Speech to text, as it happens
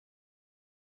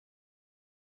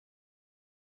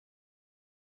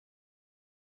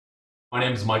My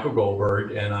name is Michael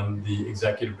Goldberg, and I'm the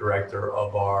executive director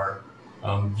of our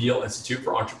Veale Institute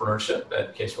for Entrepreneurship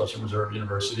at Case Western Reserve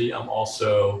University. I'm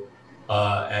also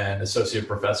an associate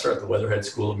professor at the Weatherhead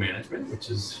School of Management, which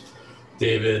is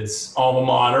David's alma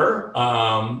mater,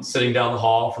 sitting down the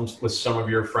hall with some of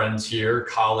your friends here,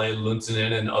 Kalle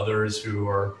Luntinen and others who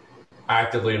are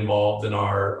actively involved in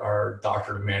our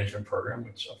Doctorate of Management program,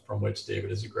 from which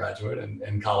David is a graduate,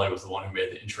 and Kalle was the one who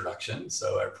made the introduction,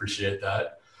 so I appreciate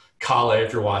that. Kalle,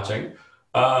 if you're watching.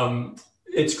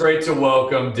 It's great to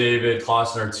welcome David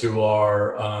Klossner to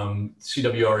our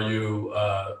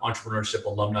CWRU Entrepreneurship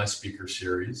Alumni Speaker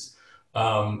Series.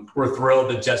 We're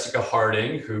thrilled that Jessica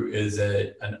Harding, who is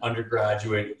an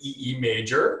undergraduate EE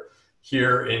major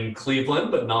here in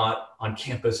Cleveland, but not on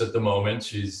campus at the moment.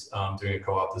 She's doing a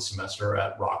co-op this semester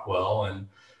at Rockwell, and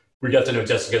we got to know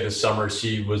Jessica this summer.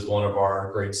 She was one of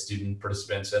our great student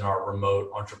participants in our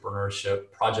remote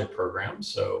entrepreneurship project program.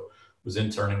 So was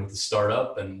interning with the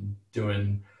startup and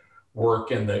doing work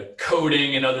in the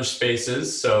coding and other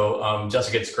spaces. So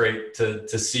Jessica, it's great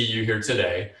to see you here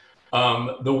today.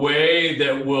 The way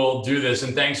that we'll do this,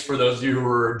 and thanks for those of you who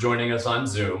are joining us on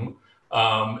Zoom,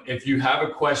 if you have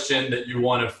a question that you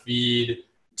want to feed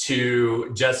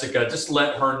to Jessica, just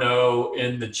let her know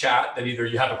in the chat that either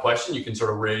you have a question, you can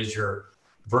sort of raise your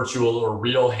virtual or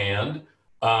real hand,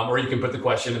 or you can put the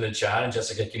question in the chat and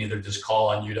Jessica can either just call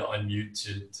on you to unmute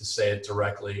to say it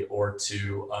directly, or she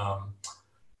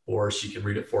can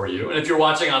read it for you. And if you're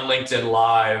watching on LinkedIn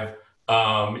Live,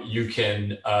 you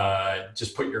can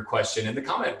just put your question in the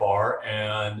comment bar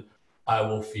and I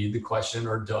will feed the question,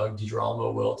 or Doug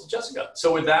DiGirolamo will, to Jessica.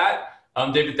 So with that,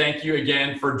 David, thank you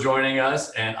again for joining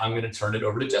us, and I'm going to turn it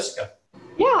over to Jessica.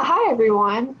 Yeah, hi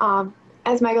everyone.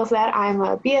 As Michael said, I'm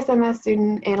a BSMS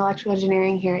student in electrical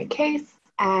engineering here at Case,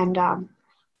 and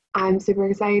I'm super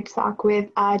excited to talk with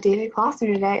David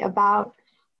Klossner today about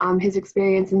his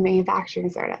experience in manufacturing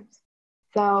startups.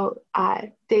 So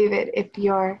David, if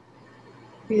you're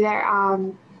there,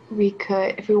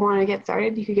 if we want to get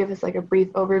started, you could give us like a brief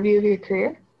overview of your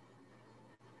career.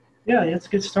 Yeah, let's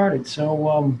get started.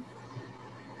 So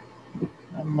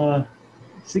I'm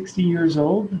 60 years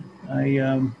old.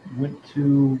 I went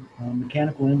to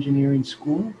mechanical engineering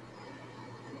school,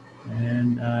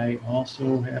 and I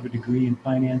also have a degree in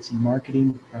finance and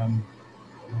marketing from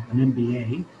an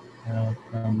MBA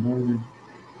from Northern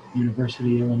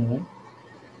University, Illinois.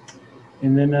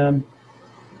 And then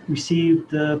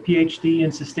received a PhD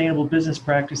in sustainable business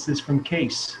practices from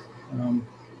Case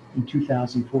in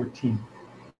 2014.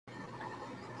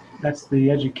 That's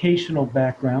the educational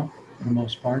background for the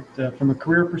most part. From a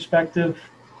career perspective,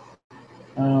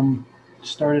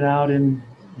 started out in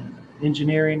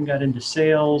engineering, got into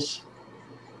sales,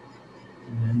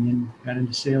 and then got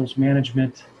into sales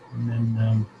management, and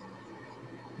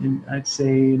then I'd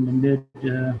say in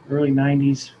the early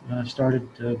 90s, started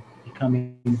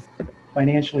becoming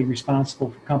financially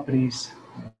responsible for companies,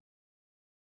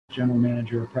 general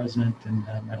manager or president, and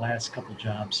my last couple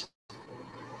jobs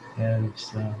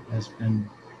has been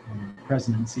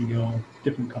president and CEO of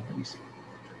different companies.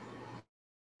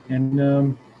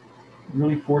 And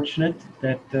really fortunate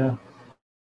that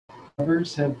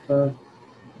others have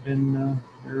been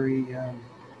very,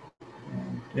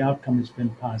 the outcome has been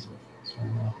positive. So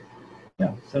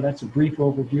yeah, so that's a brief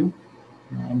overview.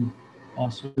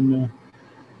 Also in the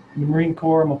Marine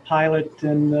Corps, I'm a pilot,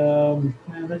 and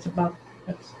yeah, that's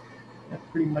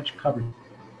pretty much covered.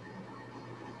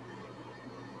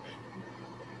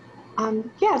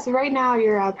 Yeah, so right now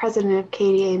you're president of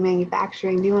KDA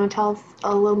Manufacturing. Do you want to tell us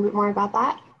a little bit more about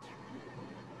that?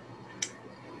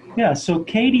 Yeah, so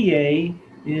KDA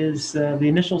is the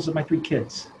initials of my three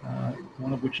kids,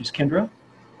 one of which is Kendra,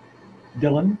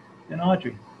 Dylan, and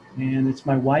Audrey. And it's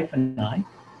my wife and I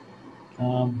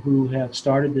who have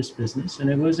started this business. And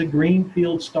it was a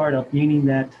greenfield startup, meaning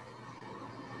that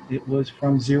it was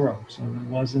from zero. So there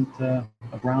wasn't a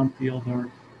brownfield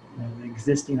or an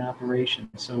existing operation.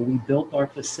 So we built our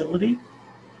facility,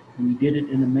 and we did it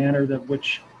in a manner that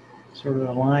which sort of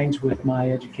aligns with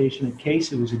my education at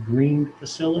Case. It was a green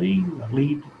facility, a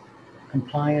LEED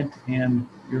compliant and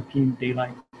European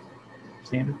Daylight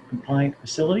Standard compliant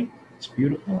facility. It's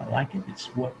beautiful. I like it. It's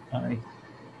what I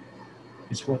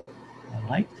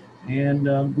liked.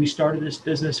 And we started this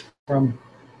business from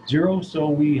zero. So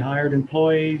we hired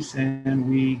employees and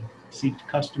we seeked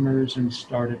customers and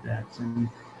started that. And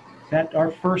that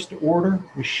our first order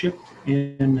was shipped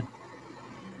in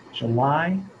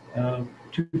July of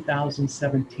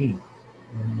 2017.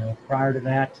 And prior to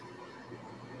that,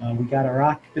 we got our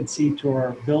occupancy to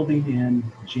our building in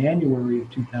January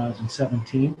of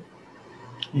 2017.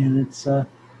 And it's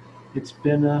it's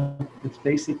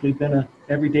basically been a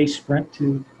everyday sprint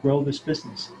to grow this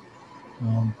business.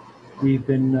 We've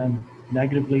been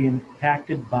negatively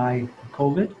impacted by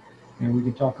COVID, and we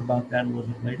can talk about that a little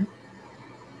bit later.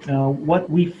 What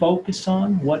we focus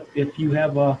on, what if you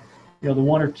have the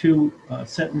one or two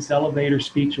sentence elevator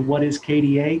speech of what is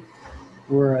KDA?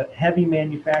 We're a heavy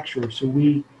manufacturer, so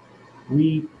we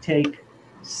take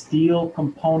steel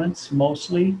components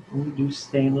mostly. We do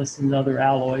stainless and other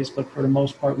alloys, but for the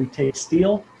most part, we take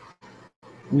steel.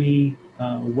 We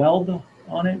weld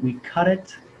on it, we cut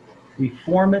it, we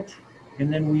form it,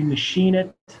 and then we machine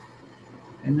it,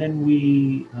 and then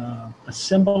we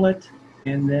assemble it,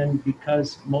 and then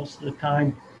because most of the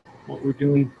time what we're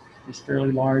doing is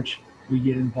fairly large, we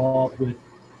get involved with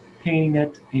painting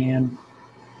it and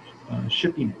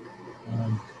shipping it.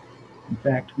 In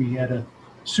fact, we had a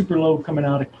super load coming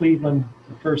out of Cleveland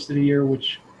the first of the year,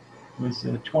 which was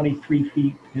 23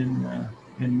 feet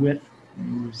in width.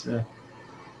 And it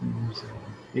was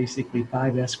basically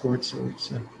 5 escorts, so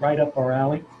it's right up our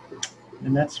alley.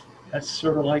 And that's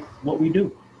sort of like what we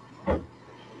do.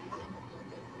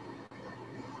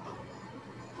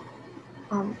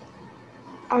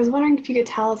 I was wondering if you could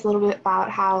tell us a little bit about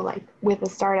how, like, with a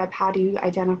startup, how do you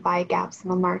identify gaps in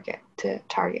the market to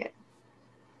target?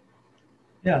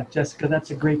 Yeah, Jessica,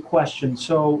 that's a great question.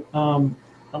 So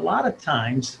a lot of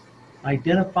times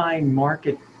identifying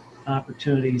market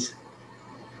opportunities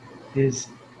is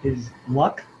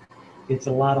luck. It's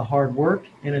a lot of hard work,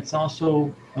 and it's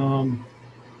also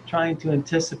trying to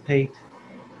anticipate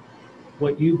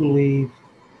what you believe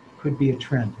could be a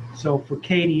trend. So for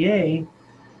KDA,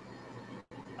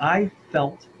 I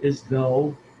felt as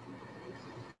though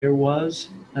there was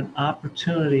an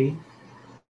opportunity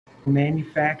for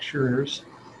manufacturers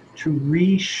to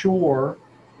reshore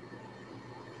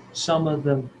some of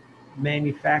the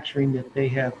manufacturing that they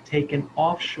have taken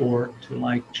offshore to,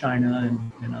 like China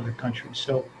and other countries.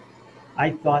 So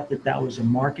I thought that that was a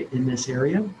market in this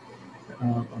area,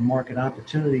 a market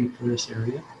opportunity for this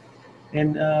area.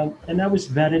 And that was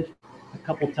vetted a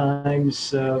couple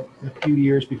times a few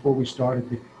years before we started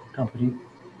the company.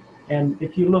 And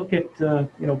if you look at,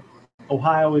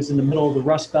 Ohio is in the middle of the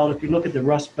Rust Belt. If you look at the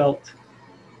Rust Belt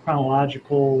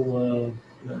chronological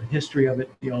history of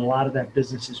it, a lot of that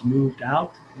business has moved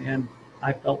out, and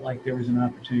I felt like there was an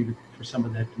opportunity for some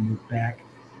of that to move back.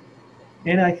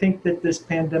 And I think that this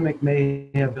pandemic may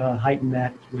have heightened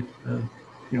that with,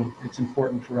 it's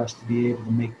important for us to be able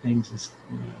to make things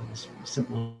as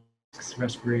simple as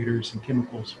respirators and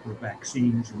chemicals for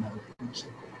vaccines and other things. So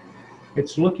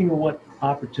it's looking at what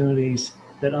opportunities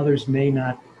that others may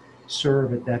not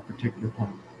serve at that particular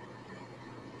point.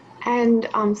 And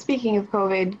speaking of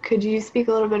COVID, could you speak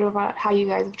a little bit about how you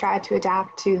guys have tried to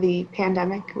adapt to the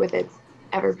pandemic with its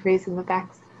ever-pervasive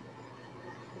effects?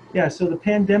 Yeah, so the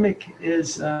pandemic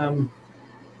has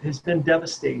been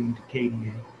devastating to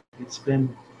KDA. It's been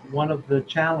one of the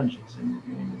challenges. And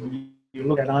when you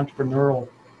look at entrepreneurial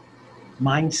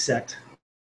mindset,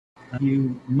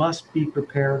 you must be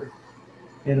prepared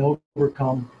and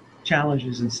overcome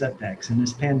challenges and setbacks. In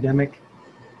this pandemic,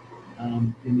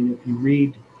 if you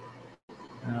read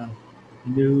the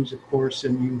news, of course,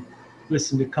 and you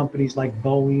listen to companies like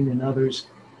Boeing and others,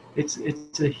 it's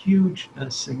a huge,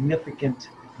 significant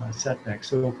setback.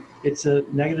 So it's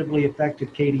negatively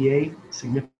affected KDA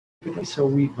significantly. So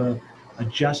we've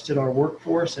adjusted our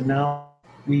workforce, and now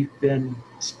we've been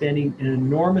spending an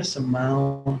enormous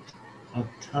amount of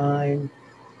time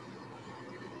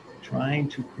trying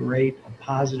to create a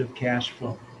positive cash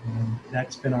flow. And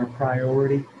that's been our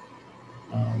priority.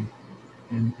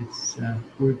 And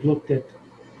we've looked at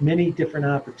many different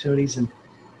opportunities, and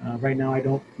right now I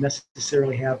don't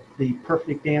necessarily have the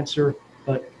perfect answer,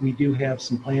 but we do have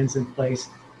some plans in place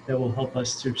that will help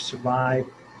us to survive,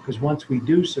 because once we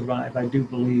do survive, I do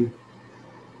believe,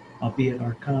 albeit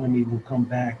our economy will come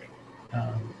back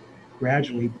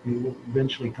gradually, it will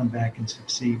eventually come back and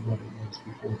succeed what it was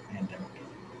before the pandemic.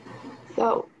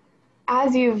 So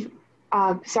as you've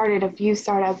started a few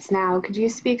startups now, could you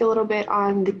speak a little bit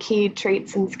on the key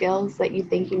traits and skills that you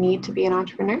think you need to be an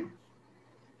entrepreneur?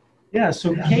 Yeah,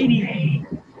 so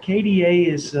KDA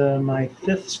is my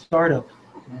 5th startup.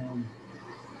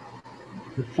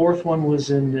 The 4th one was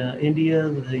in India,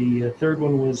 the 3rd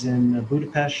one was in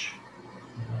Budapest,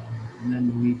 and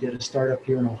then we did a startup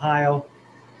here in Ohio,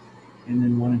 and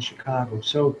then one in Chicago.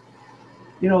 So,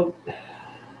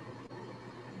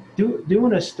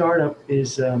 doing a startup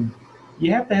is,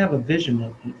 you have to have a vision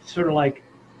of it, sort of like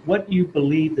what you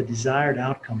believe the desired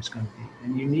outcome is going to be.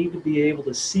 And you need to be able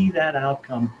to see that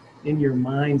outcome in your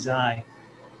mind's eye.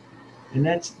 And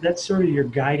that's sort of your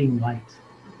guiding light.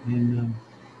 And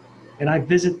and I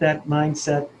visit that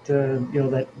mindset,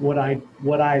 that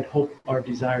what I'd hope our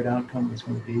desired outcome was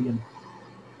going to be.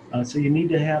 And so you need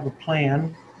to have a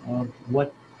plan of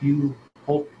what you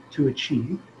hope to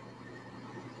achieve.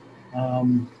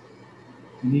 You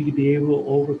need to be able to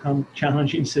overcome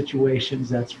challenging situations,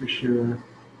 that's for sure.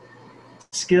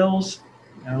 Skills,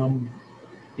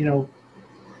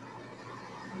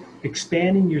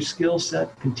 expanding your skill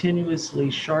set,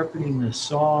 continuously sharpening the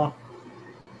saw,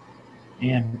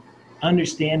 and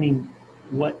understanding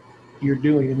what you're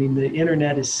doing. I mean, the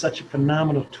internet is such a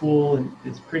phenomenal tool, and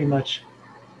it's pretty much,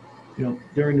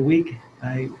 during the week,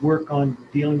 I work on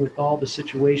dealing with all the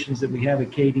situations that we have at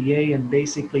KDA, and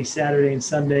basically Saturday and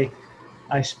Sunday,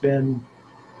 I spend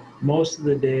most of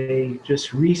the day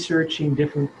just researching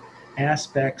different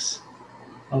aspects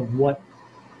of what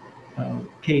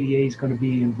KDA is going to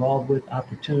be involved with,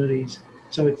 opportunities.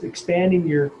 So it's expanding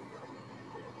your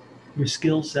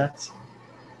skill sets,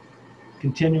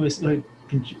 continuously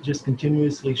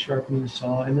sharpening the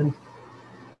saw, and then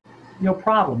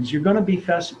problems. You're going to be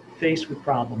faced with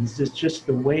problems. It's just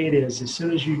the way it is. As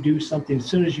soon as you do something, as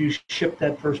soon as you ship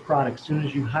that first product, as soon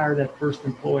as you hire that first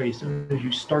employee, as soon as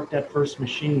you start that first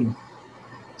machine,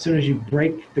 as soon as you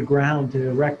break the ground to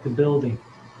erect the building,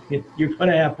 you're going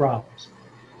to have problems.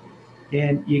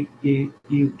 And you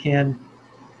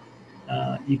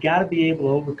got to be able to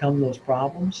overcome those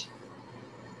problems.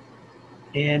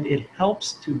 And it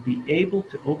helps to be able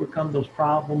to overcome those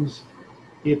problems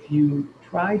if you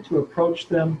try to approach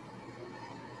them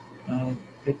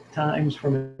at times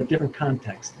from a different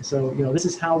context. So,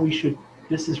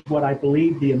 this is what I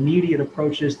believe the immediate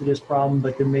approach is to this problem,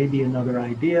 but there may be another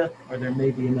idea, or there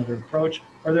may be another approach,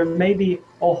 or there may be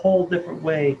a whole different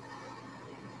way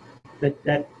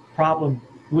that problem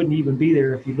wouldn't even be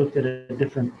there if you looked at a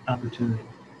different opportunity.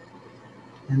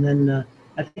 And then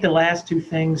I think the last two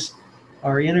things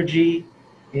are energy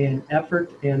and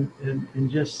effort, and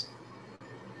just,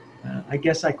 I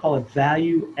guess I call it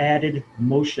value added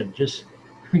motion. Just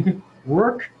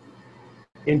work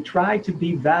and try to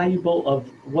be valuable of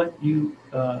what you,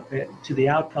 to the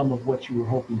outcome of what you were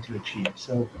hoping to achieve.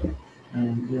 So,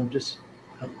 just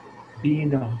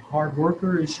being a hard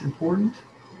worker is important,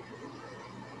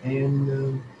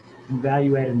 and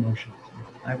value added motion.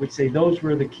 I would say those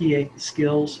were the key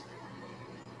skills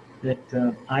that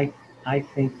I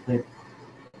think that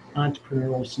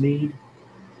entrepreneurs need.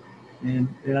 And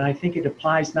I think it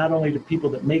applies not only to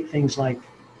people that make things like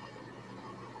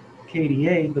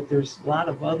KDA, but there's a lot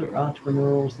of other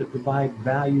entrepreneurs that provide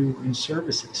value in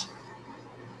services.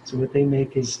 So what they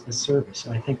make is a service.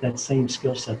 So I think that same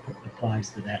skill set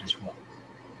applies to that as well.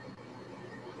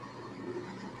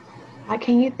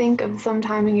 Can you think of some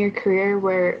time in your career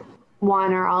where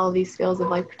one or all of these skills have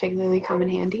particularly come in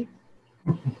handy?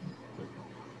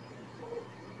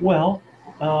 Well,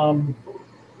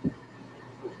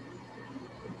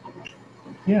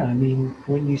 yeah, I mean,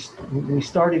 when we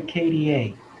started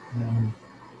KDA,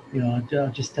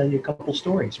 I'll just tell you a couple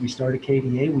stories. We started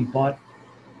KDA, we bought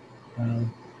a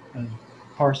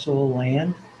parcel of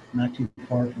land not too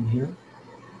far from here.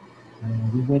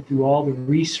 We went through all the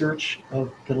research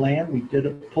of the land. We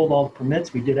pulled all the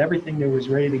permits. We did everything that was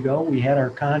ready to go. We had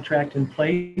our contract in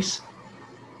place.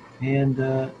 And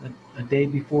a day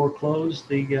before close,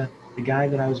 the guy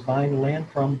that I was buying the land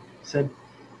from said,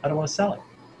 "I don't want to sell it."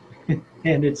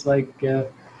 And it's like,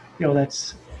 that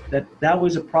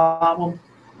was a problem.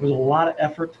 It was a lot of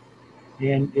effort,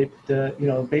 and it,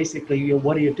 basically,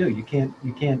 what do? You can't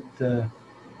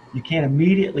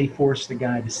immediately force the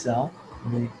guy to sell,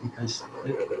 because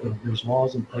there's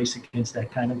laws in place against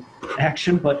that kind of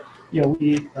action. But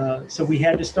so we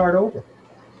had to start over,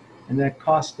 and that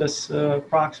cost us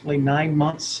approximately 9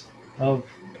 months of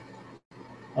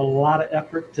a lot of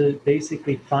effort to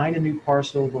basically find a new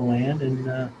parcel of the land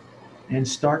and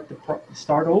start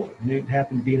over. And it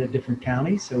happened to be in a different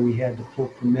county, so we had to pull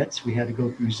permits, we had to go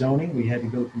through zoning, we had to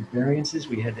go through variances,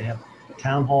 we had to have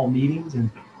town hall meetings, and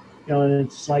and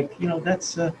it's like,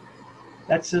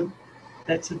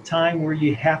 that's a time where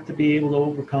you have to be able to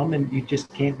overcome, and you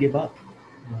just can't give up.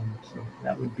 So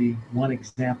that would be one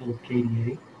example of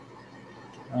KDA.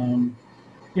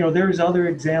 There's other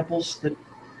examples that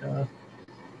I've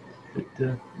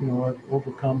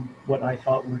overcome what I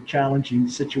thought were challenging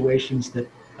situations that,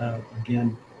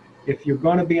 again, if you're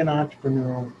going to be an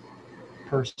entrepreneurial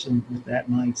person with that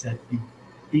mindset,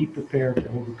 be prepared to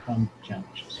overcome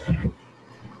challenges.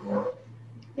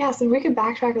 Yeah, so we could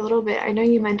backtrack a little bit. I know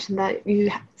you mentioned that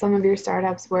some of your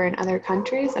startups were in other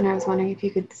countries, and I was wondering if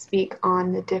you could speak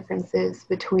on the differences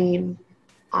between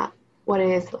what it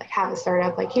is to have a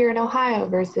startup here in Ohio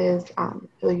versus,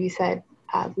 like you said,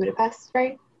 Budapest,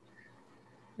 right?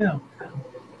 Yeah.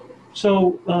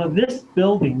 So this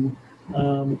building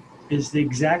is the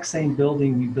exact same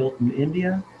building we built in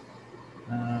India,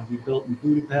 we built in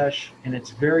Budapest, and it's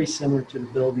very similar to the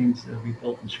buildings that we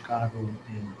built in Chicago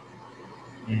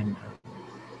and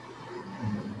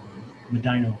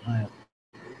Medina, Ohio.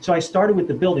 So I started with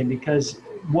the building because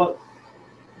what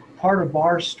part of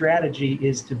our strategy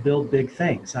is to build big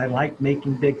things. I like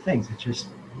making big things. It's just,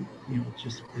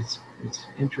 it's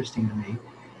interesting to me.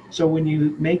 So when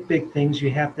you make big things,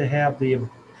 you have to have the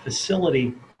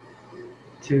facility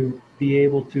to be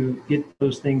able to get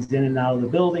those things in and out of the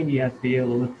building. You have to be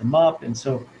able to lift them up. And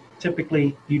so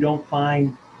typically you don't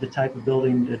find the type of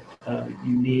building that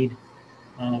you need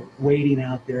waiting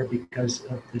out there because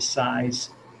of the size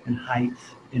and height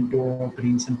and door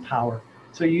openings and power.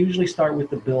 So you usually start with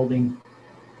the building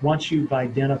once you've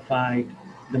identified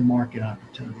the market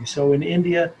opportunity. So in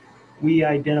India, we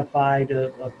identified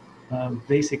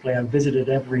basically I visited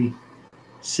every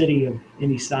city of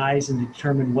any size and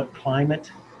determined what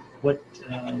climate,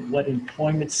 what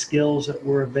employment skills that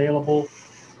were available,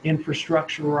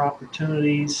 infrastructure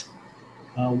opportunities,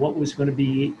 what was going to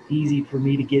be easy for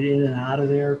me to get in and out of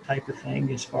there type of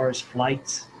thing as far as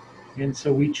flights. And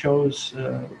so we chose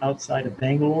outside of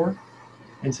Bangalore.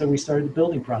 And so we started the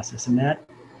building process, and that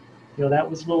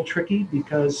was a little tricky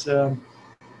because the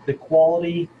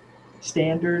quality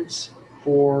standards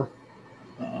for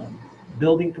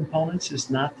building components is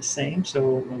not the same.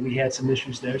 So we had some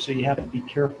issues there. So you have to be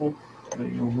careful.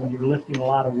 When you're lifting a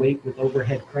lot of weight with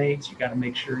overhead cranes, you got to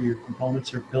make sure your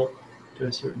components are built to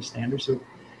a certain standard. So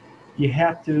you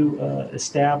have to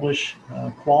establish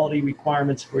quality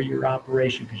requirements for your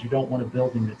operation because you don't want a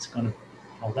building that's going to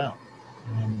fall down.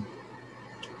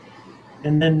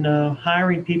 And then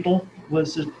hiring people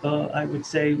was, I would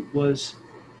say, was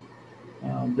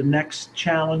the next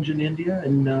challenge in India.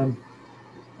 And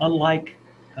unlike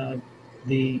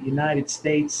the United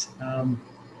States,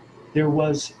 there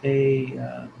was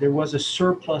a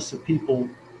surplus of people.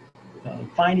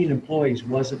 Finding employees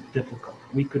wasn't difficult.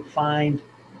 We could find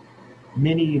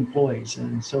many employees,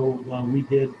 and so we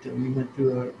went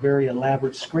through a very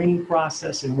elaborate screening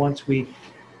process. And once we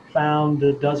found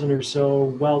a dozen or so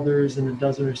welders and a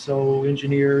dozen or so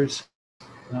engineers,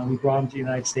 we brought them to the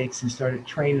United States and started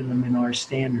training them in our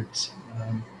standards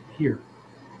here.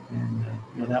 And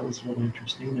that was a little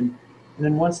interesting. And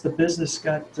then once the business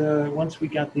once we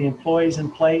got the employees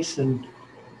in place and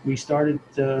we started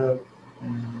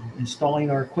installing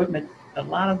our equipment, a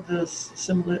lot of the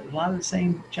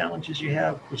same challenges you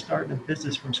have for starting a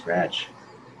business from scratch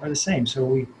are the same. So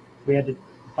we had to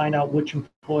find out which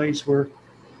employees were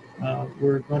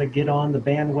going to get on the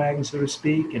bandwagon, so to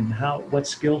speak, and what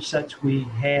skill sets we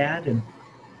had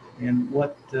and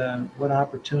what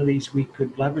opportunities we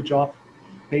could leverage off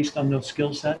based on those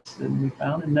skill sets that we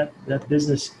found. And that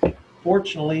business,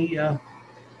 fortunately,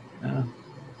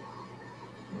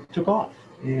 took off.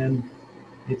 And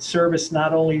it serviced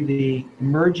not only the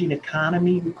emerging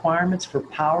economy requirements for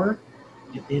power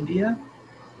in India,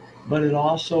 but it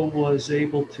also was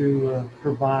able to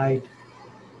provide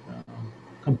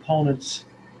components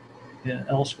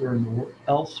elsewhere in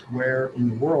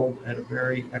the world at a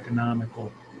very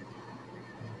economical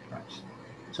price.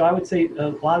 So I would say a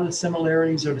lot of the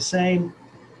similarities are the same.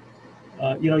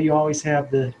 You always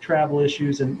have the travel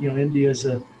issues, and India's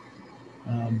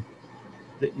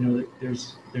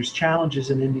there's challenges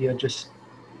in India just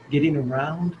getting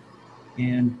around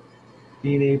and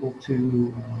being able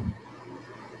to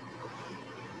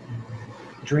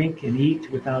drink and eat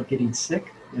without getting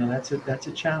sick. That's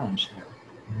a challenge there.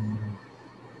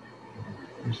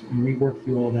 And we work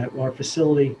through all that. Our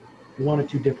facility, one or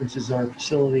two differences, our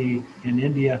facility in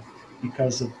India,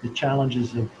 because of the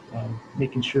challenges of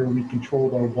making sure we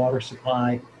controlled our water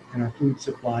supply and our food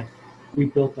supply, we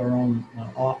built our own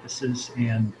offices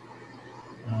and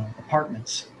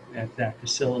apartments at that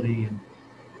facility, and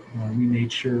we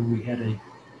made sure we had a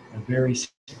very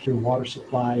secure water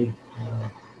supply,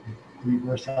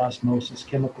 reverse osmosis,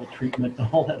 chemical treatment, and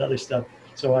all that other stuff.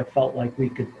 So I felt like we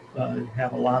could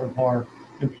have a lot of our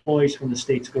employees from the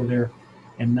States go there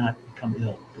and not become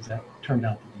ill, because that turned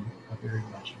out to be very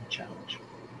much a challenge.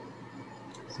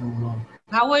 So,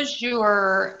 how was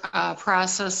your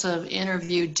process of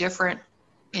interview different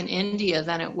in India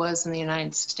than it was in the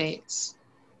United States?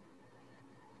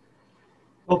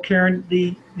 Well, Karen,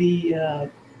 the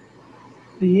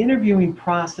interviewing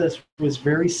process was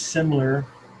very similar.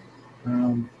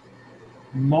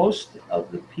 Most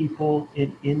of the people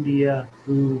in India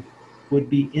who would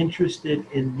be interested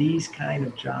in these kind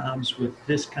of jobs with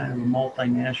this kind of a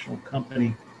multinational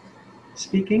company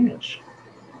speak English.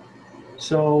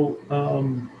 So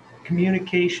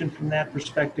communication from that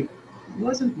perspective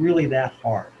wasn't really that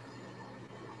hard.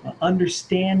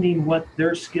 Understanding what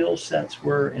their skill sets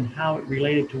were and how it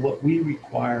related to what we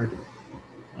required,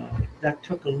 that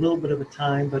took a little bit of a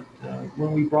time, but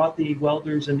when we brought the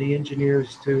welders and the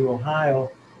engineers to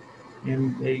Ohio,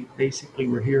 and they basically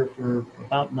were here for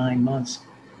about 9 months,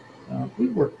 we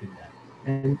worked in that.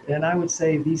 And I would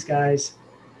say these guys,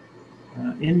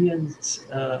 Indians,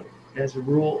 as a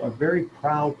rule, are very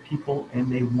proud people,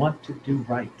 and they want to do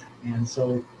right. And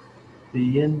so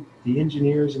the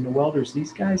engineers and the welders,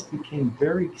 these guys became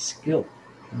very skilled.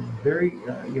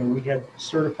 We had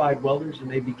certified welders,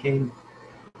 and they became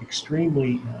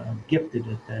extremely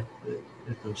gifted at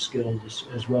those skills,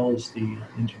 as well as the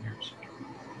engineers.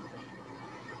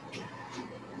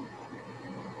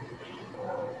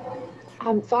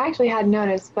 So I actually hadn't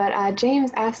noticed, but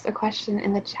James asked a question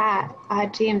in the chat.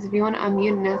 James, if you want to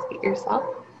unmute and ask it yourself.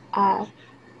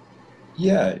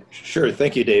 Yeah, sure.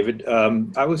 Thank you, David.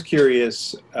 I was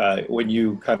curious, when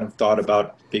you kind of thought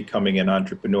about becoming an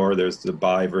entrepreneur, there's the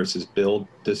buy versus build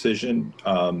decision.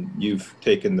 You've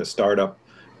taken the startup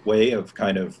way of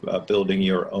kind of building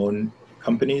your own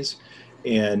companies.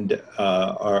 And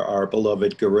our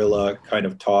beloved Gorilla kind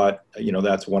of taught,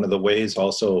 that's one of the ways.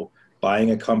 Also,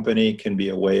 buying a company can be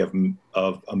a way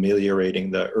of ameliorating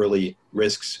the early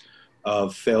risks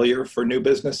of failure for new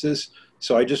businesses.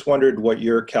 So I just wondered what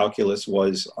your calculus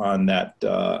was on that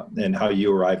and how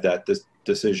you arrived at this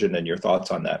decision and your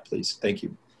thoughts on that, please. Thank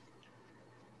you.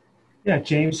 Yeah,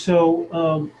 James.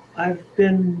 So I've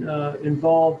been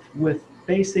involved with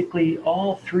basically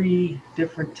all 3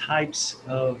 different types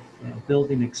of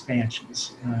building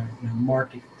expansions,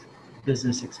 market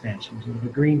business expansions. The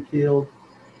greenfield,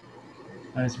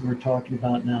 as we're talking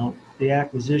about now, the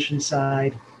acquisition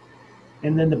side,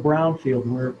 and then the brownfield,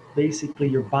 where basically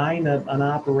you're buying an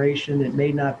operation. It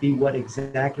may not be what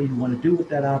exactly you want to do with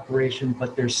that operation,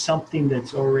 but there's something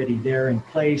that's already there in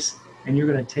place, and you're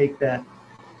going to take that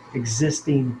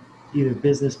existing either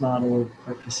business model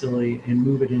or facility and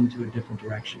move it into a different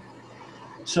direction.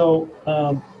 So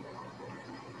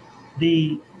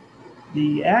the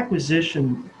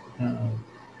acquisition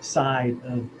side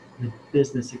of the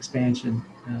business expansion,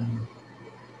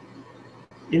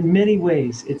 in many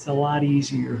ways, it's a lot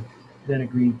easier than a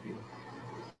greenfield.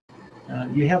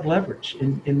 You have leverage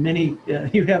in many.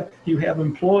 You have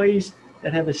employees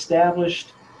that have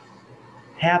established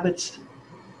habits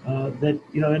that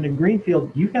in a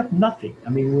greenfield you have nothing. I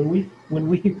mean, when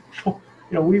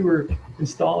we were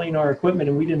installing our equipment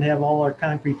and we didn't have all our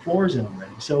concrete floors in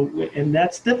already. So and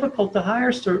that's difficult to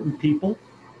hire certain people,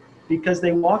 because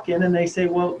they walk in and they say,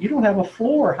 well, you don't have a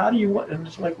floor. How do you want? And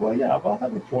it's like, well, yeah, I'll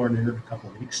have a floor in here in a couple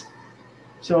of weeks.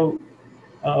 So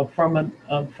from an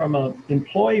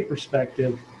employee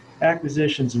perspective,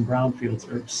 acquisitions and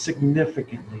brownfields are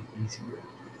significantly easier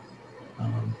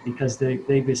because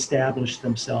they've established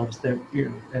themselves. That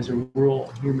as a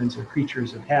rule, humans are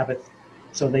creatures of habit.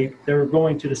 So they're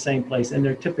going to the same place, and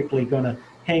they're typically going to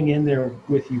hang in there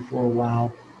with you for a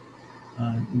while.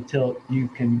 Until you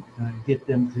can get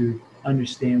them to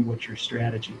understand what your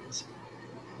strategy is.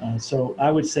 So I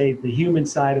would say the human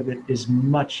side of it is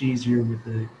much easier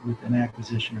with an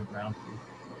acquisition or brownfield.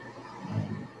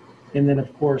 And then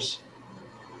of course,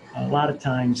 a lot of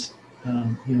times,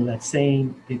 that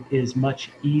saying, it is much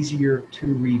easier to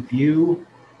review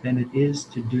than it is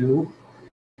to do.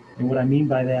 And what I mean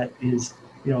by that is,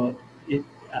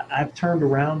 I've turned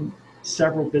around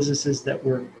several businesses that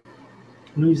were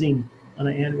losing on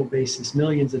an annual basis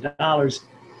millions of dollars,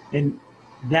 and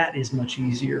that is much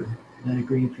easier than a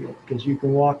greenfield, because you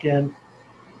can walk in,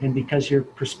 and because your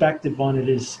perspective on it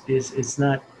is it's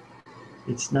not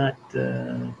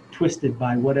twisted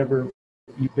by whatever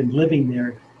you've been living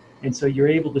there, and so you're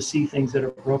able to see things that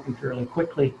are broken fairly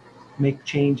quickly, make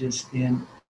changes, and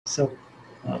so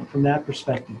from that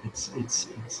perspective,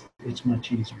 it's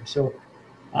much easier. So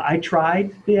I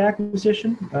tried the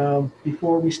acquisition.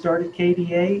 Before we started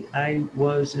KDA, I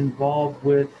was involved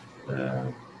with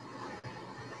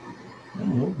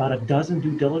about a dozen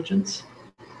due diligence.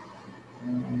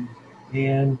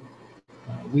 And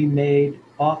we made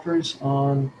offers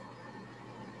on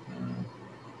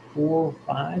 4 or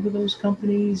 5 of those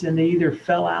companies, and they either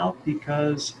fell out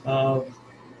because of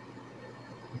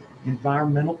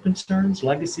environmental concerns,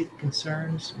 legacy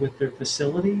concerns with their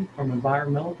facility from an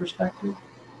environmental perspective.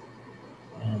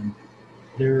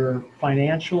 Their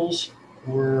financials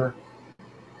were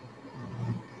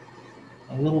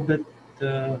a little bit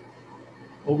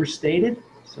overstated,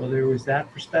 so there was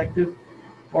that perspective.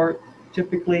 Or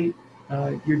typically,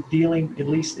 you're dealing, at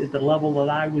least at the level that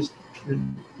I was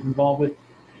involved with,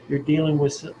 you're dealing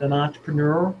with an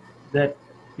entrepreneur that,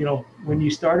 when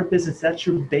you start a business, that's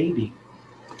your baby.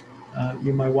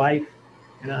 My wife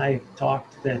and I have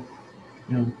talked that,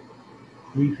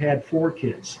 we've had 4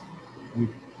 kids.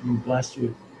 We've been blessed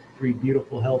with 3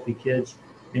 beautiful, healthy kids,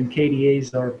 and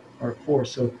KDA's are 4.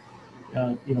 So,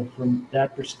 from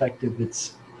that perspective,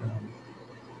 it's,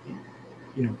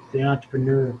 the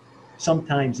entrepreneur,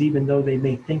 sometimes, even though they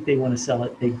may think they want to sell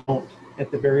it, they don't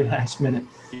at the very last minute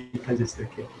because it's their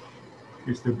kid.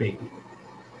 It's their baby.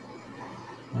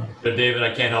 So David,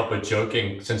 I can't help but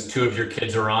joking, since 2 of your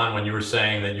kids are on, when you were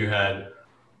saying that you had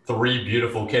 3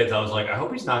 beautiful kids, I was like, I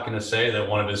hope he's not going to say that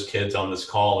one of his kids on this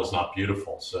call is not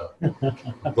beautiful. So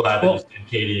I'm glad that you said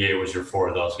KDA was your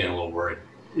 4th. I was getting a little worried.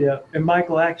 Yeah, and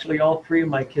Michael, actually, all 3 of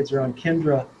my kids are on.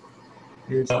 Kendra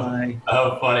is my...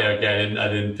 How funny. Okay, I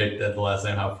didn't pick that the last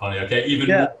name. How funny. Okay,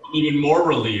 even more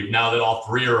relieved now that all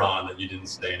 3 are on that you didn't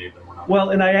say any of them were not.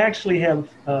 Well, and I actually have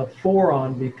 4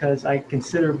 on because I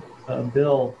consider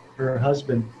Bill, her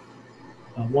husband,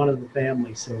 one of the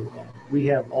family. So we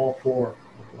have all 4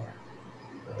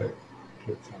 of our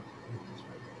kids on.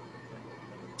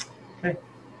 Okay.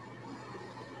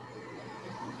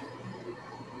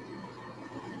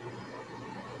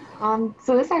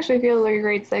 So this actually feels like a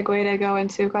great segue to go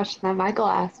into a question that Michael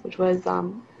asked, which was,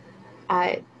 how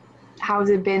has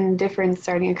it been different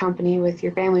starting a company with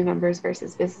your family members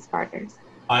versus business partners?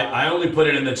 I only put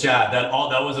it in the chat. That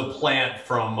was a plant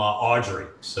from Audrey,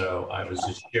 so I was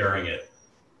just sharing it,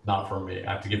 not from me.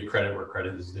 I have to give credit where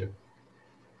credit is due.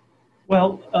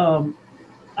 Well,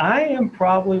 I am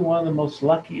probably one of the most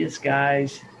luckiest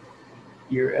guys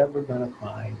you're ever going to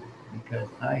find because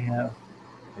I have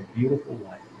a beautiful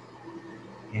wife,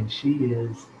 and she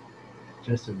is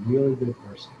just a really good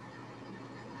person.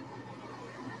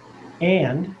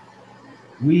 And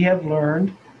we have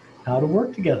learned how to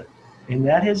work together. And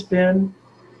that has been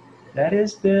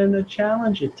a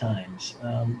challenge at times.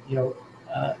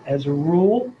 As a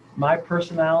rule, my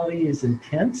personality is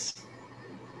intense.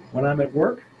 When I'm at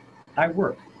work, I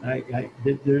work.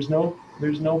 There's no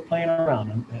playing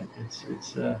around.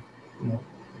 It's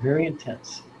very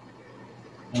intense.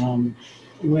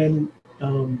 When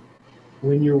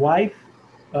your wife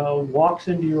walks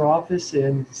into your office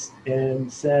and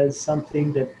says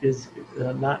something that is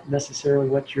not necessarily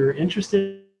what you're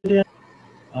interested in,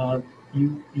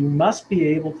 you must be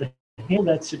able to handle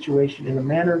that situation in a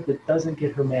manner that doesn't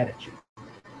get her mad at you.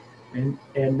 And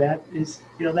that is,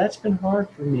 that's been hard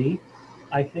for me.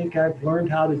 I think I've learned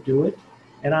how to do it,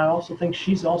 and I also think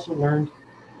she's also learned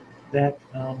that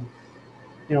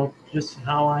just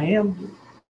how I am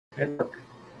at work.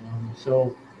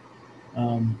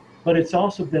 But it's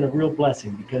also been a real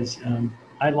blessing because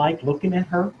I like looking at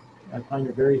her. I find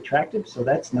her very attractive, so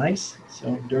that's nice.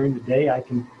 So during the day, I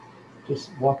can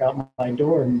just walk out my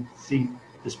door and see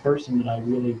this person that I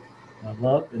really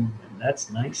love, and that's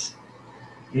nice.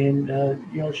 And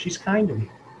she's kind to me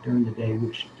during the day,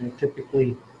 which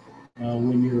typically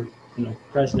when you're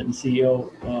president and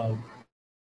CEO,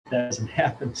 that doesn't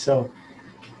happen. So.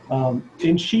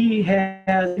 And she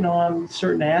has, on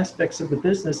certain aspects of the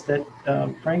business that,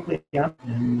 frankly,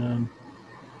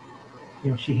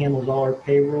 she handles all our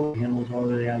payroll, handles all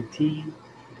the IT,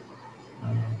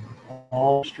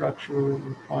 all structural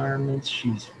requirements.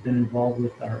 She's been involved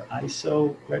with our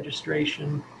ISO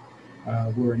registration.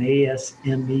 We're an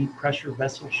ASME pressure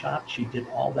vessel shop. She did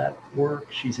all that work.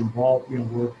 She's involved,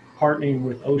 we're partnering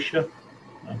with OSHA.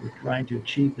 We're trying to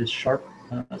achieve this SHARP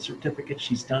certificate.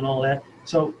 She's done all that.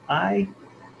 So I'm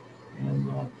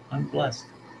blessed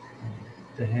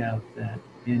to have that.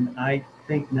 And I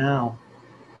think now,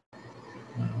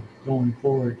 going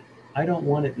forward, I don't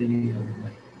want it any other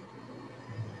way.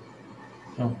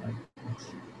 So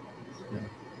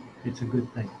it's a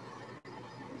good thing.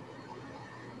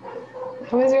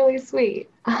 That was really sweet.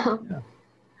 Yeah.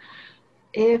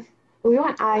 If we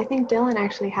want, I think Dylan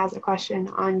actually has a question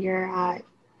on your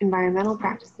environmental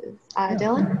practices.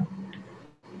 Dylan?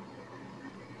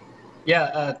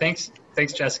 Yeah, thanks,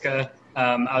 Jessica.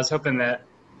 I was hoping that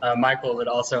Michael would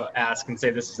also ask and say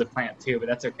this is a plant too, but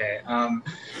that's okay.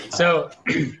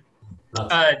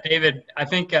 David, I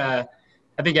think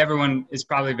everyone is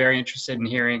probably very interested in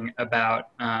hearing about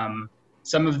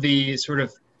some of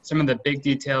the big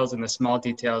details and the small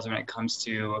details when it comes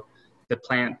to the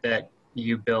plant that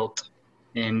you built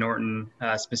in Norton,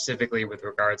 specifically with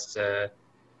regards to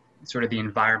sort of the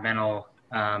environmental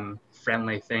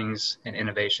friendly things and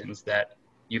innovations that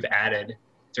you've added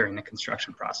during the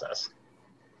construction process.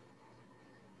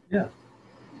 Yeah,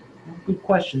 good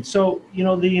question. So,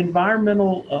 the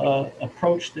environmental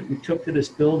approach that we took to this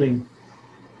building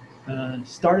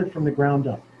started from the ground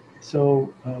up.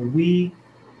 So we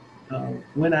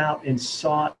went out and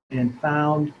sought and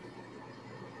found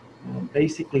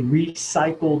basically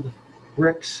recycled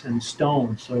bricks and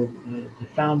stone. So the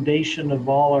foundation of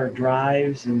all our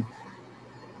drives and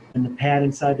the pad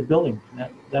inside the building,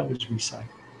 that was recycled.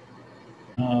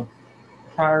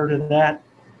 Prior to that,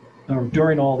 or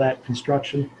during all that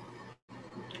construction,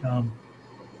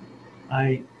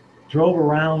 I drove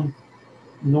around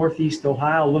Northeast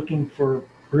Ohio looking for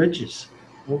bridges,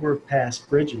 overpass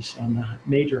bridges on the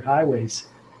major highways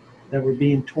that were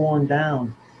being torn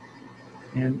down.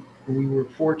 And we were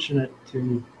fortunate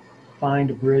to find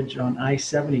a bridge on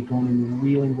I-70 going into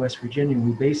Wheeling, West Virginia.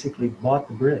 We basically bought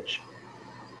the bridge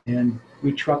and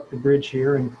we trucked the bridge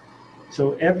here. And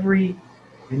so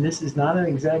and this is not an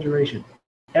exaggeration,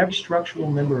 every structural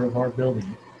member of our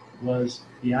building was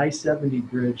the I-70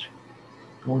 bridge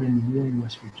going into Wheeling,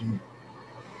 West Virginia.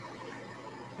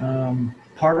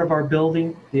 Part of our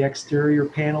building, the exterior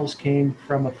panels came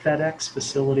from a FedEx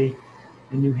facility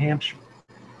in New Hampshire.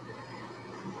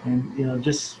 And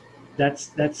just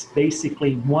that's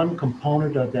basically one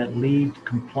component of that LEED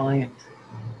compliant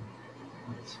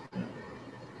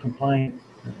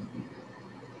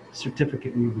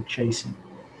certificate we were chasing.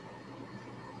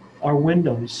 Our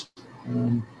windows,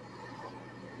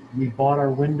 we bought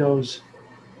our windows.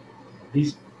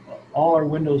 All our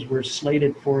windows were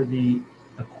slated for the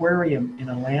aquarium in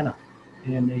Atlanta,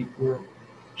 and they were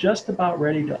just about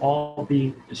ready to all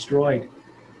be destroyed.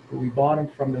 But we bought them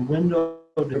from the window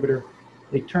distributor.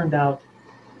 They turned out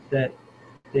that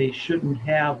they shouldn't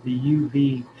have the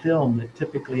UV film that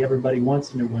typically everybody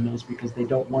wants in their windows, because they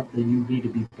don't want the UV to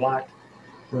be blocked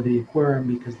for the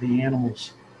aquarium, because the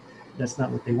animals, that's not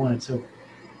what they wanted. So,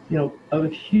 a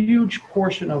huge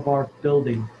portion of our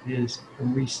building is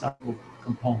from recycled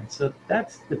components. So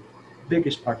that's the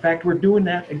biggest part. In fact, we're doing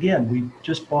that again. We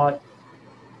just bought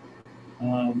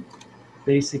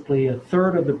basically a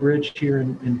third of the bridge here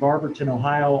in Barberton,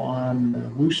 Ohio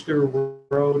on Wooster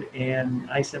Road and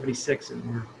I-76, and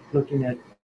we're looking at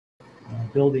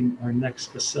building our next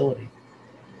facility.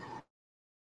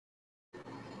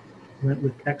 Went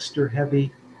with extra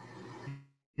heavy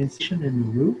insulation in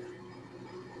the roof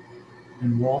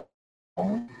and wall,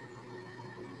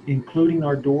 including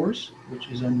our doors, which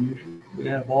is unusual. We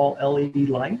have all LED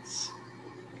lights.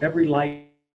 Every light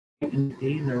in the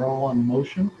day, they're all on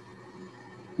motion.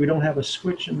 We don't have a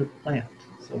switch in the plant,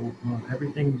 so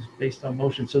everything's based on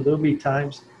motion. So there'll be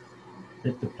times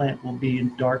that the plant will be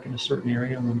dark in a certain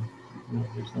area when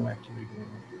there's no activity going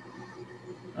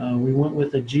on. We went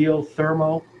with a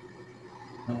geothermal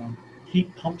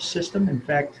heat pump system. In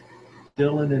fact,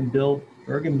 Dylan and Bill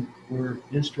Bergen were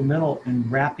instrumental in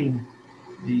wrapping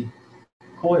the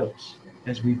coils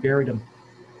as we buried them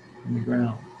in the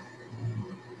ground.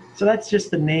 So that's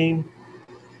just to name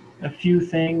a few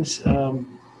things that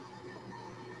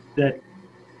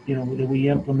that we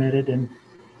implemented, and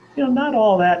not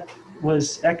all that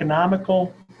was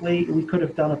economically. We could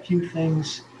have done a few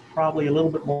things probably a little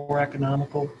bit more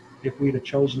economical if we'd have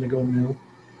chosen to go new.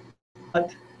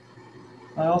 But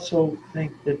I also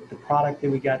think that the product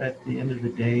that we got at the end of the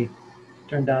day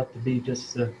turned out to be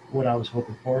just what I was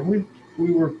hoping for. And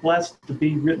we were blessed to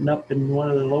be written up in one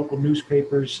of the local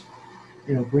newspapers,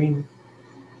 green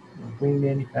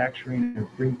manufacturing or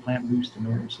green plant boost in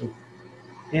order. So,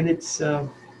 and it's I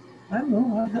don't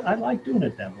know, I like doing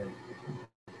it that way.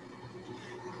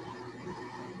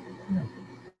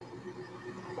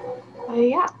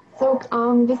 Yeah. So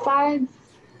besides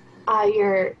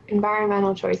your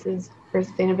environmental choices for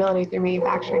sustainability through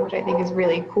manufacturing, which I think is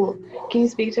really cool, can you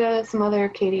speak to some other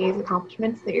KDA's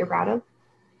accomplishments that you're proud of?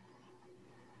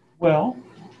 Well,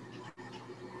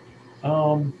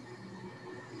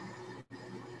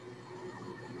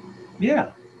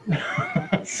 yeah.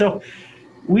 So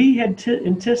we had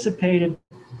anticipated,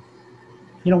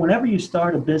 whenever you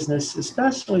start a business,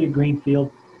 especially a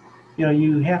greenfield,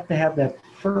 you have to have that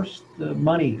first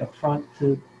money up front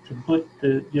to put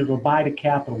to buy the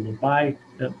capital, to buy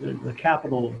the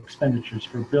capital expenditures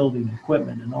for building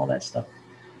equipment and all that stuff.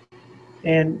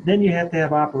 And then you have to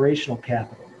have operational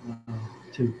capital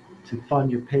to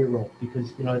fund your payroll,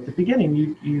 because at the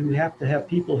beginning you have to have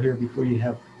people here before you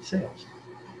have sales.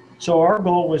 So our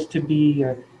goal was to be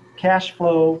cash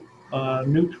flow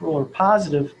neutral or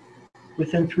positive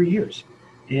within 3 years.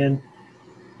 And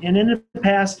in the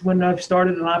past, when I've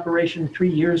started an operation 3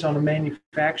 years on a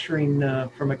manufacturing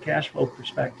from a cash flow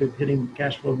perspective, hitting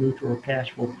cash flow neutral or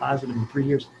cash flow positive in 3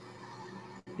 years.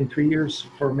 In 3 years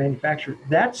for a manufacturer,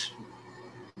 that's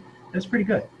pretty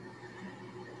good.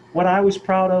 What I was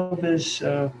proud of is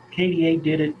KDA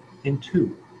did it in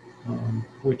 2,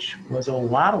 which was a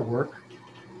lot of work.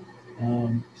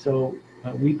 So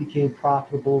We became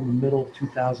profitable in the middle of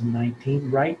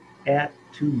 2019, right at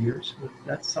 2 years.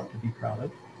 That's something to be proud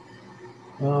of.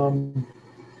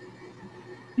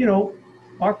 You know,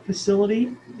 our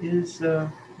facility is,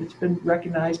 it's been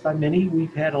recognized by many.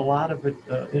 We've had a lot of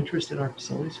interest in our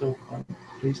facility, so I'm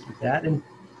pleased with that. And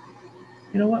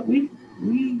you know what, we've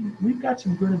got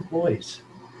some good employees.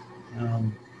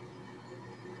 You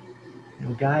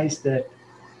know, guys that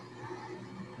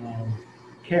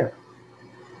care.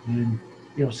 And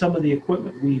you know, some of the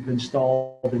equipment we've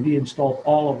installed, and we installed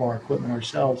all of our equipment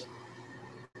ourselves.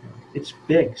 It's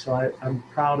big, so I'm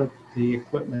proud of the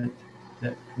equipment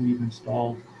that we've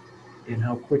installed and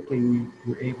how quickly we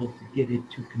were able to get it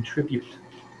to contribute.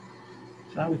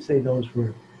 So I would say those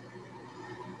were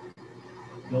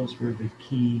the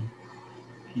key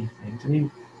things. I mean,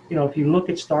 you know, if you look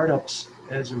at startups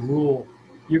as a rule,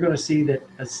 you're going to see that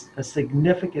a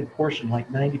significant portion, like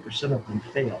 90% of them,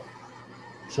 fail.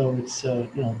 So it's you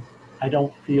know, I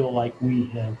don't feel like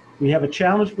we have a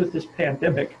challenge with this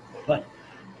pandemic, but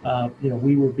you know,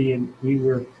 we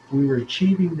were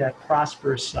achieving that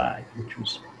prosperous side,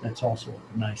 that's also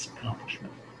a nice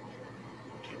accomplishment.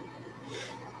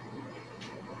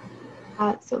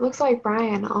 So it looks like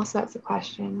Brian also has a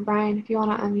question. Brian, if you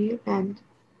want to unmute and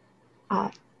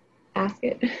ask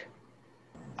it.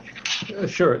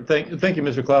 Sure. Thank you,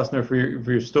 Mr. Klossner, for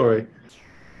your story.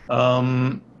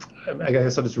 I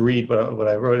guess I'll just read what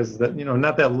I wrote. Is that, you know,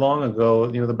 not that long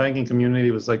ago, you know, the banking community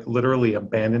was like literally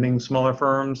abandoning smaller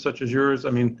firms such as yours.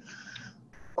 I mean,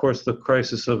 of course, the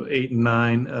crisis of 8 and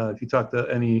 9. If you talk to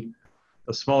any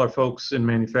of smaller folks in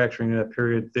manufacturing in that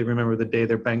period, they remember the day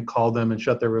their bank called them and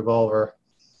shut their revolver.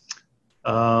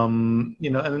 You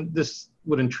know, and this,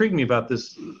 what intrigued me about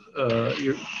this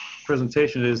your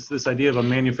presentation is this idea of a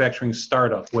manufacturing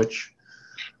startup, which,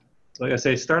 like I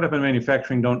say, startup and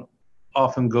manufacturing don't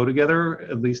often go together,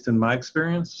 at least in my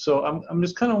experience. So I'm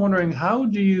just kind of wondering, how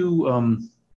do you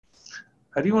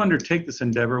undertake this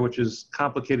endeavor, which is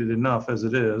complicated enough as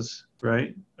it is,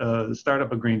 right? The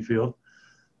startup a greenfield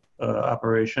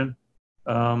operation,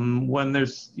 when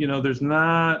there's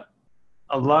not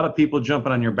a lot of people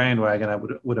jumping on your bandwagon. I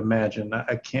would imagine.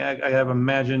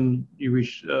 Imagine you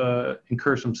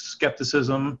incur some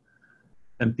skepticism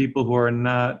and people who are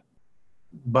not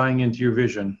buying into your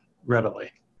vision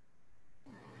readily.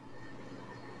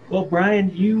 Well,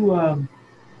 Brian, you're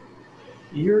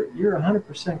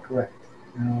 100% correct.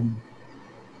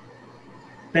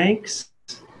 Banks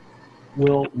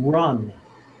will run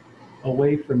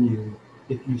away from you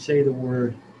if you say the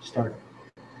word startup.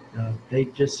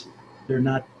 They're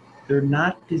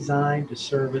not designed to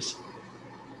service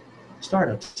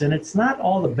startups, and it's not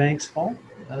all the bank's fault.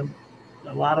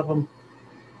 A lot of them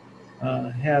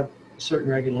have certain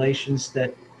regulations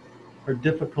that are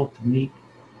difficult to meet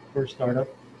for a startup.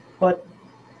 But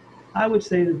I would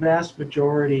say the vast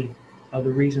majority of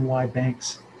the reason why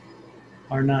banks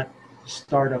are not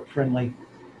startup friendly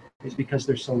is because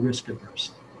they're so risk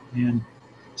averse. And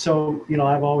so, you know,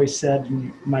 I've always said,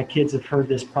 and my kids have heard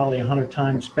this probably 100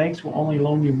 times, banks will only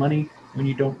loan you money when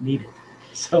you don't need it.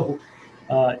 So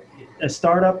a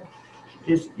startup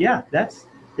is, yeah, that's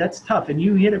tough. And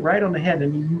you hit it right on the head. I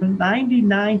mean,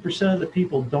 99% of the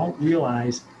people don't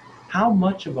realize how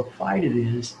much of a fight it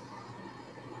is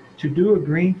to do a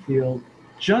greenfield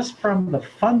just from the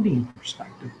funding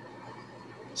perspective.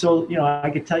 So, you know,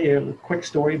 I could tell you a quick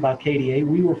story about KDA.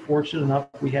 We were fortunate enough,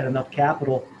 we had enough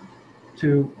capital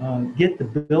to get the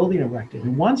building erected.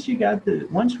 And once we got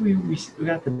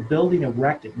the building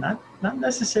erected, not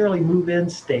necessarily move-in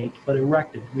state, but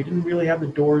erected. We didn't really have the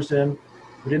doors in.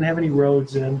 We didn't have any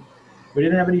roads in. We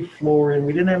didn't have any floor in.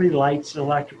 We didn't have any lights,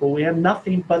 electrical. We had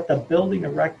nothing but the building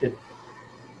erected.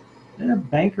 Then a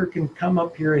banker can come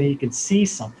up here and he can see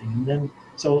something. And then,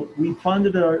 so we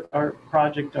funded our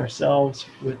project ourselves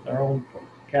with our own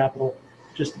capital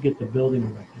just to get the building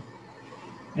erected.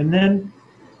 And then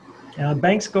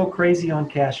banks go crazy on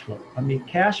cash flow. I mean,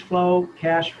 cash flow.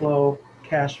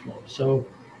 So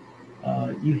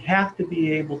you have to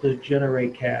be able to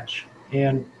generate cash.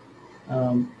 And,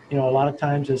 you know, a lot of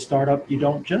times as a startup, you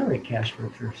don't generate cash for the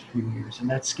first few years, and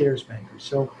that scares bankers.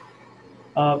 So,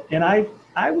 and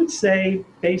I would say,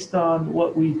 based on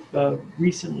what we've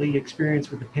recently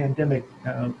experienced with the pandemic,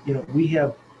 you know, we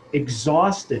have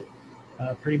exhausted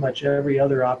pretty much every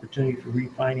other opportunity for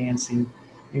refinancing,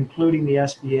 including the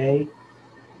SBA.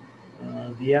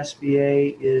 The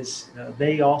SBA is,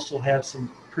 they also have some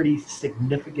pretty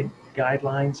significant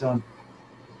guidelines on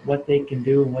what they can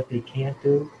do and what they can't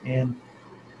do. And,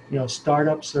 you know,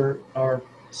 startups are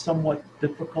somewhat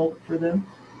difficult for them.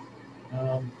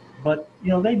 But, you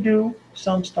know, they do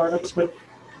some startups, but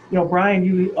Brian,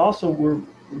 you also were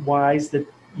wise that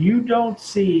you don't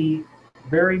see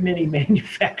very many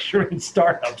manufacturing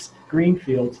startups,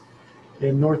 greenfields,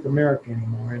 in North America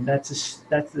anymore, and that's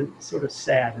sort of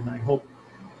sad. And I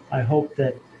hope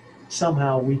that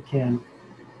somehow we can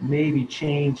maybe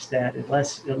change that, at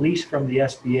least from the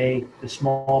SBA, the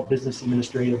Small Business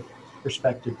Administrative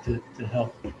perspective, to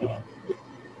help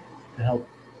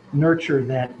nurture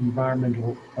that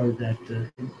environmental or that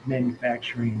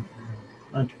manufacturing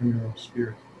entrepreneurial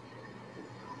spirit.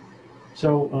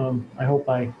 So I hope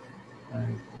I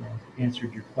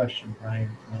answered your question, Brian.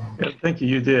 Yeah, thank you.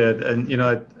 You did, and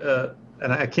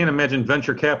and I can't imagine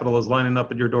venture capital is lining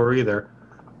up at your door either.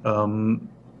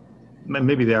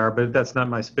 Maybe they are, but that's not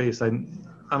my space. I'm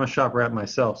a shop rat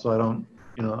myself, so I don't,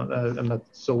 I'm not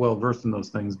so well versed in those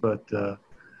things. But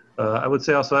I would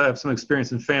say also I have some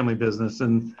experience in family business,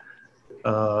 and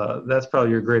that's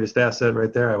probably your greatest asset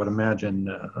right there, I would imagine.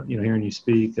 Hearing you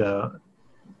speak,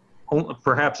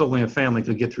 perhaps only a family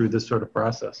could get through this sort of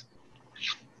process.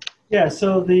 Yeah,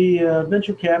 so the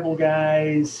venture capital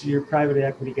guys, your private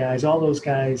equity guys, all those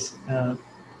guys,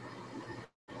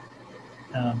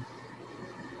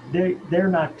 they're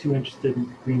not too interested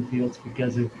in greenfields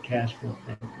because of the cash flow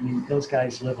thing. I mean, those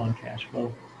guys live on cash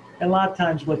flow. And a lot of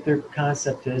times what their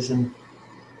concept is, and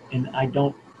I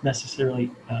don't necessarily,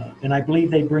 and I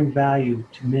believe they bring value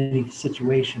to many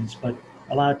situations, but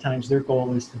a lot of times their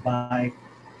goal is to buy,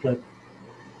 flip,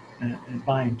 and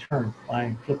buy and turn, buy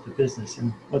and flip the business.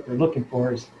 And what they're looking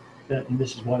for is that, and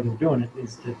this is why they're doing it,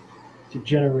 is to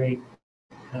generate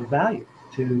value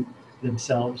to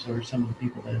themselves or some of the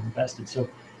people that have invested. So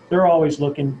they're always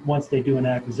looking, once they do an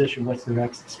acquisition, what's their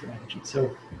exit strategy.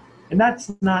 So, and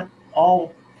that's not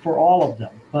all for all of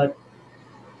them, but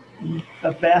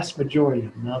a vast majority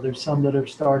of them. Now there's some that have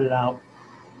started out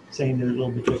saying they're a little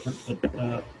bit different,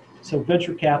 but so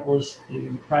venture capitalists,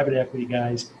 private equity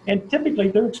guys, and typically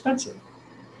they're expensive.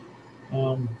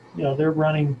 They're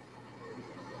running,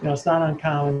 it's not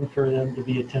uncommon for them to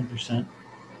be at 10%,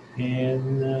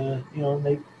 and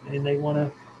they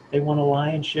want a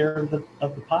lion's share of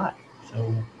the pie.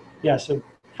 So yeah, so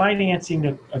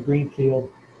financing a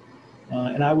greenfield,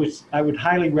 and I would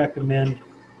highly recommend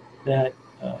that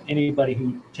anybody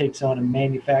who takes on a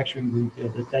manufacturing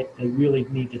greenfield, that they really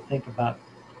need to think about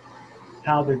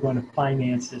how they're going to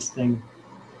finance this thing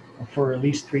for at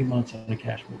least 3 months on a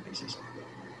cash flow basis.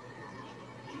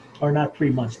 Or not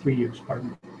 3 months, 3 years, pardon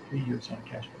me, 3 years on a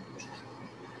cash flow basis.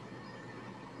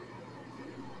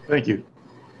 Thank you.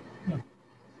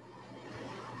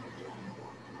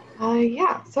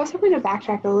 Yeah, so I was hoping to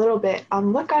backtrack a little bit.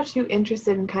 What got you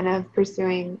interested in kind of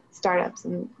pursuing startups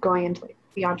and going into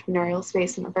the entrepreneurial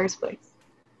space in the first place?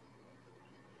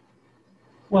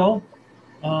 Well,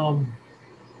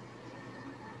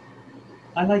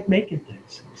 I like making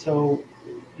things. So,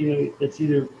 it's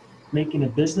either making a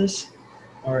business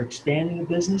or expanding a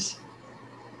business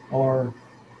or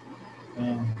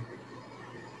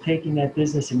taking that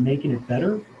business and making it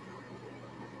better.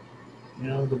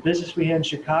 The business we had in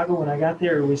Chicago when I got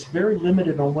there, it was very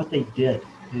limited on what they did.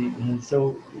 And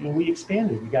so, we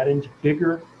expanded. We got into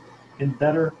bigger and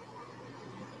better,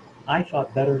 I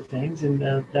thought, better things. And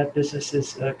that business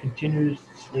has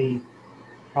continuously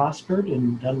prospered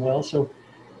and done well. So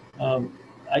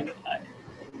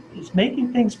it's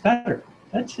making things better.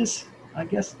 That's just, I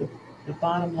guess, the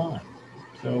bottom line.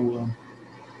 So,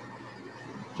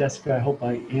 Jessica, I hope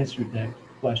I answered that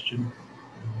question.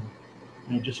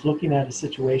 Just looking at a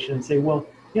situation and say, well,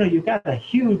 you've got a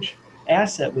huge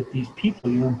asset with these people,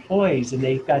 your employees, and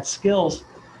they've got skills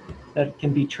that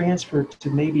can be transferred to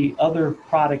maybe other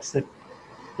products that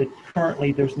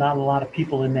currently there's not a lot of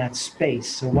people in that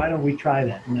space. So why don't we try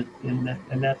that? And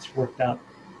that's worked out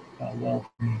well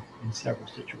for me in several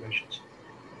situations.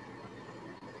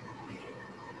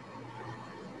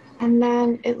 And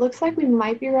then it looks like we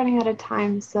might be running out of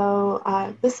time. So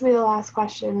this will be the last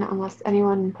question unless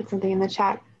anyone puts something in the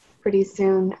chat pretty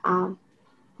soon. But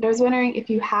I was wondering if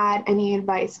you had any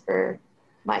advice for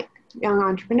young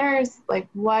entrepreneurs,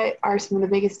 what are some of the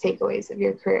biggest takeaways of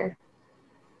your career?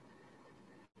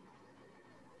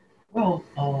 Well,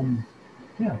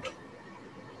 yeah.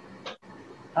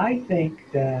 I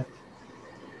think that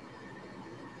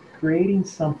creating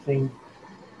something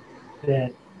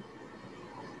that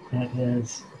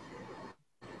has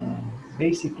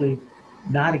basically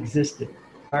not existed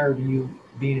prior to you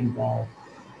being involved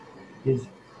is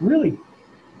really,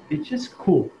 it's just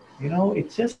cool.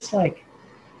 It's just like,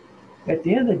 at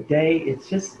the end of the day, it's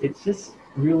just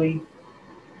really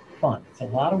fun. It's a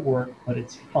lot of work, but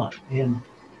it's fun. And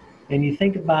you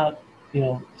think about,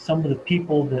 some of the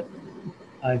people that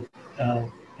I've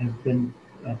have been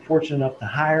fortunate enough to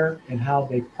hire and how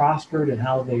they prospered and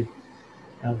how they've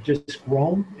just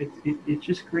grown. It's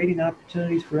just creating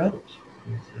opportunities for others.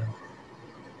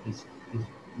 Is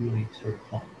really sort of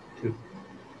fun too.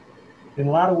 In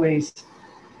a lot of ways,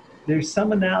 there's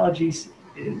some analogies,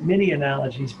 many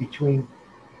analogies between,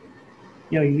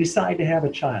 you decide to have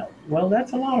a child. Well,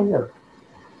 that's a lot of work.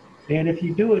 And if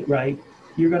you do it right,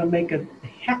 you're going to make a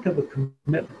heck of a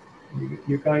commitment.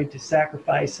 You're going to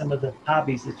sacrifice some of the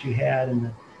hobbies that you had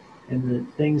and the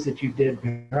things that you did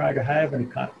prior to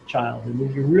having a child. And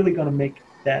then you're really going to make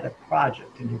that a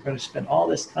project. And you're going to spend all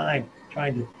this time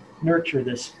trying to nurture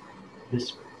this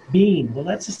being. Well,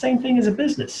 that's the same thing as a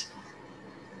business.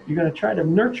 You're going to try to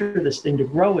nurture this thing, to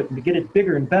grow it and to get it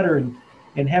bigger and better and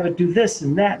have it do this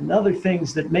and that and other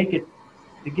things that make it,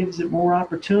 it gives it more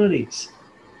opportunities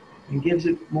and gives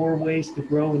it more ways to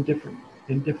grow in different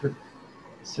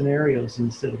scenarios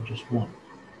instead of just one.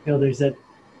 There's that,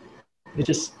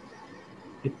 it's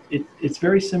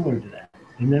very similar to that.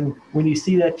 And then when you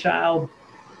see that child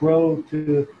grow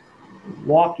to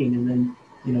walking and then,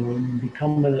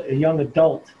 become a young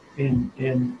adult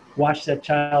and watch that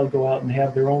child go out and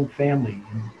have their own family.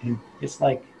 And it's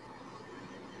like,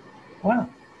 wow,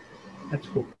 that's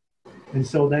cool. And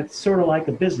so that's sort of like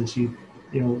a business.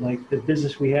 Like the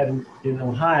business we had in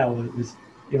Ohio,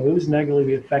 it was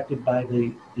negatively affected by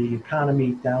the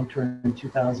economy downturn in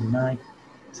 2009.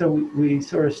 So we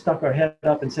sort of stuck our head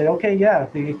up and said, okay, yeah,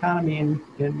 the economy in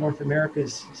North America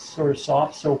is sort of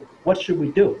soft. So what should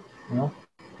we do?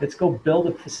 Let's go build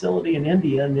a facility in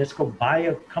India, and let's go buy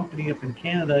a company up in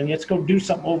Canada, and let's go do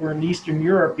something over in Eastern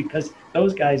Europe because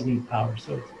those guys need power.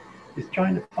 So it's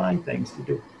trying to find things to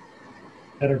do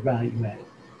that are value added.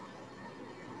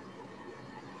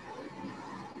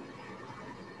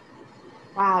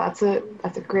 Wow,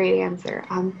 that's a great answer.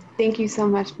 Thank you so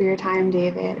much for your time,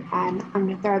 David. And I'm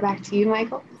going to throw it back to you,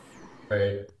 Michael.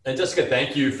 Great. And Jessica,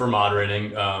 thank you for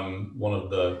moderating. One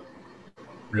of the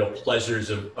real pleasures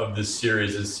of this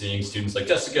series is seeing students like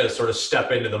Jessica sort of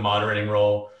step into the moderating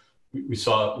role. We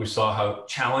saw how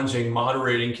challenging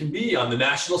moderating can be on the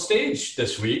national stage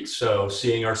this week. So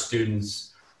seeing our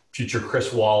students, future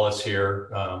Chris Wallace here,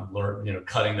 learn,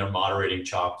 cutting their moderating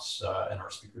chops in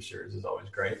our speaker series is always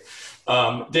great.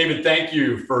 David, thank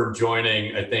you for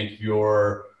joining. I think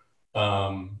your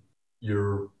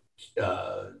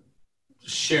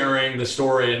sharing the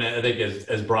story, and I think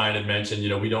as Brian had mentioned,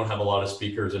 we don't have a lot of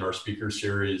speakers in our speaker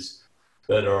series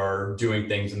that are doing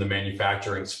things in the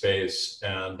manufacturing space,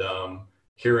 and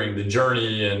hearing the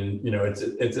journey, and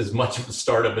it's as much of a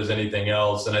startup as anything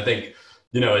else. And I think,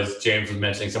 as James was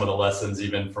mentioning, some of the lessons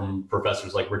even from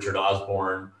professors like Richard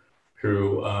Osborne,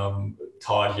 who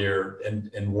taught here,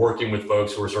 and working with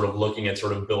folks who are sort of looking at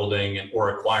sort of building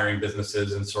or acquiring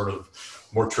businesses in sort of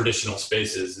more traditional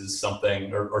spaces is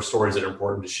something, or stories that are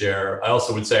important to share. I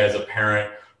also would say, as a parent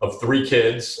of 3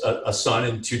 kids, a son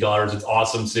and 2 daughters, it's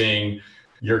awesome seeing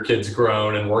your kids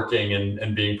grown and working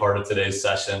and being part of today's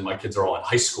session. My kids are all in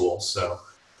high school, so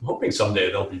I'm hoping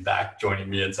someday they'll be back joining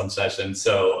me in some session.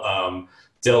 So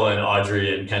Dylan,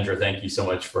 Audrey, and Kendra, thank you so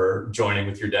much for joining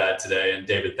with your dad today. And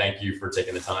David, thank you for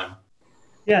taking the time.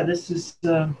 Yeah, this was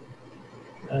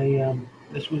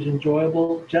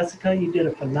enjoyable. Jessica, you did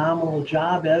a phenomenal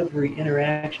job. Every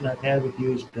interaction I've had with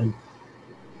you has been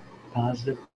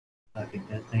positive. I think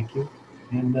that, thank you.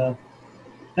 And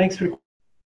thanks for the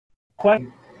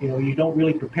question. You don't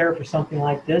really prepare for something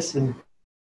like this, and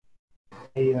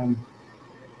I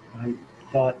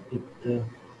thought it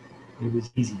was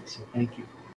easy, so thank you.